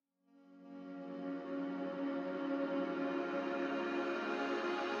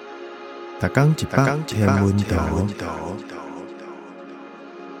逐工一百天文图，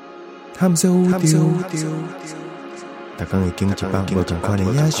探索宇宙。逐工会经一百无同款的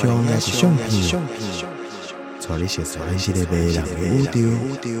影像也是相片，带你熟悉认识个迷人的宇宙。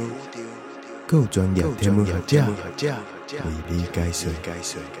更有专业天文学者为你解说。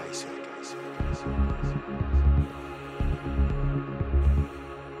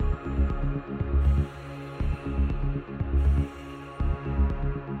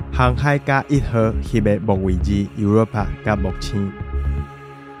航海家1号翕的木卫二 Europa 甲木星。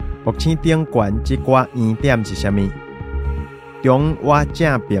木星顶悬这挂圆点是啥物？中我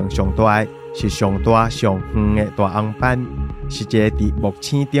正边上大是上大上远的大红斑，是一个伫木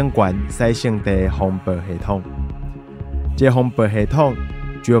星顶悬西圣地的风暴系统。这个风暴系统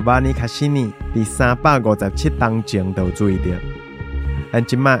Giovanni Cassini伫357当前就注意到，咱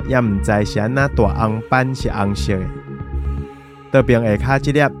即马也毋知是安那大红斑是红色的。倒边下骹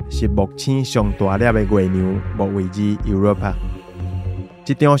这粒是木星上大粒的月亮木卫二 Europa，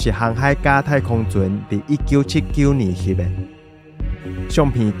 这张是航海家太空船伫1979年翕的。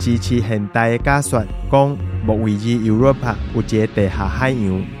相片支持现代的假说，讲木卫二 Europa 有一个地下海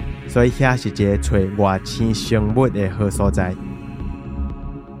洋，所以遐是一个找外星生物的好所在。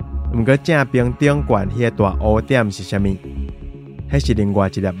毋过正边顶悬迄个大乌点是啥物？迄是另外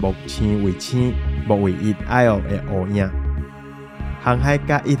一粒木星卫星木卫一 L 的乌影。航海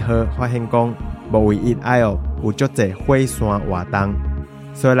家1号发现讲，木卫一 L 有足侪火山活动，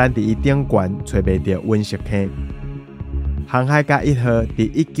所以咱伫伊顶悬找袂到陨石坑。航海家1号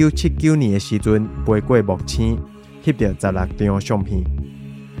伫1979年的时阵飞过木星，翕到16张相片。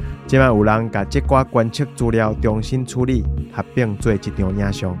即摆有人甲这挂观测资料重新处理，合并做一张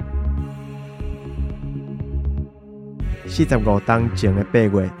影像。45当前的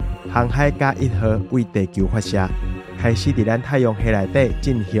8月，航海家1号为地球发射，开始伫咱太阳系内底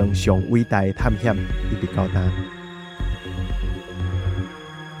进行上伟大的探险，一直到今。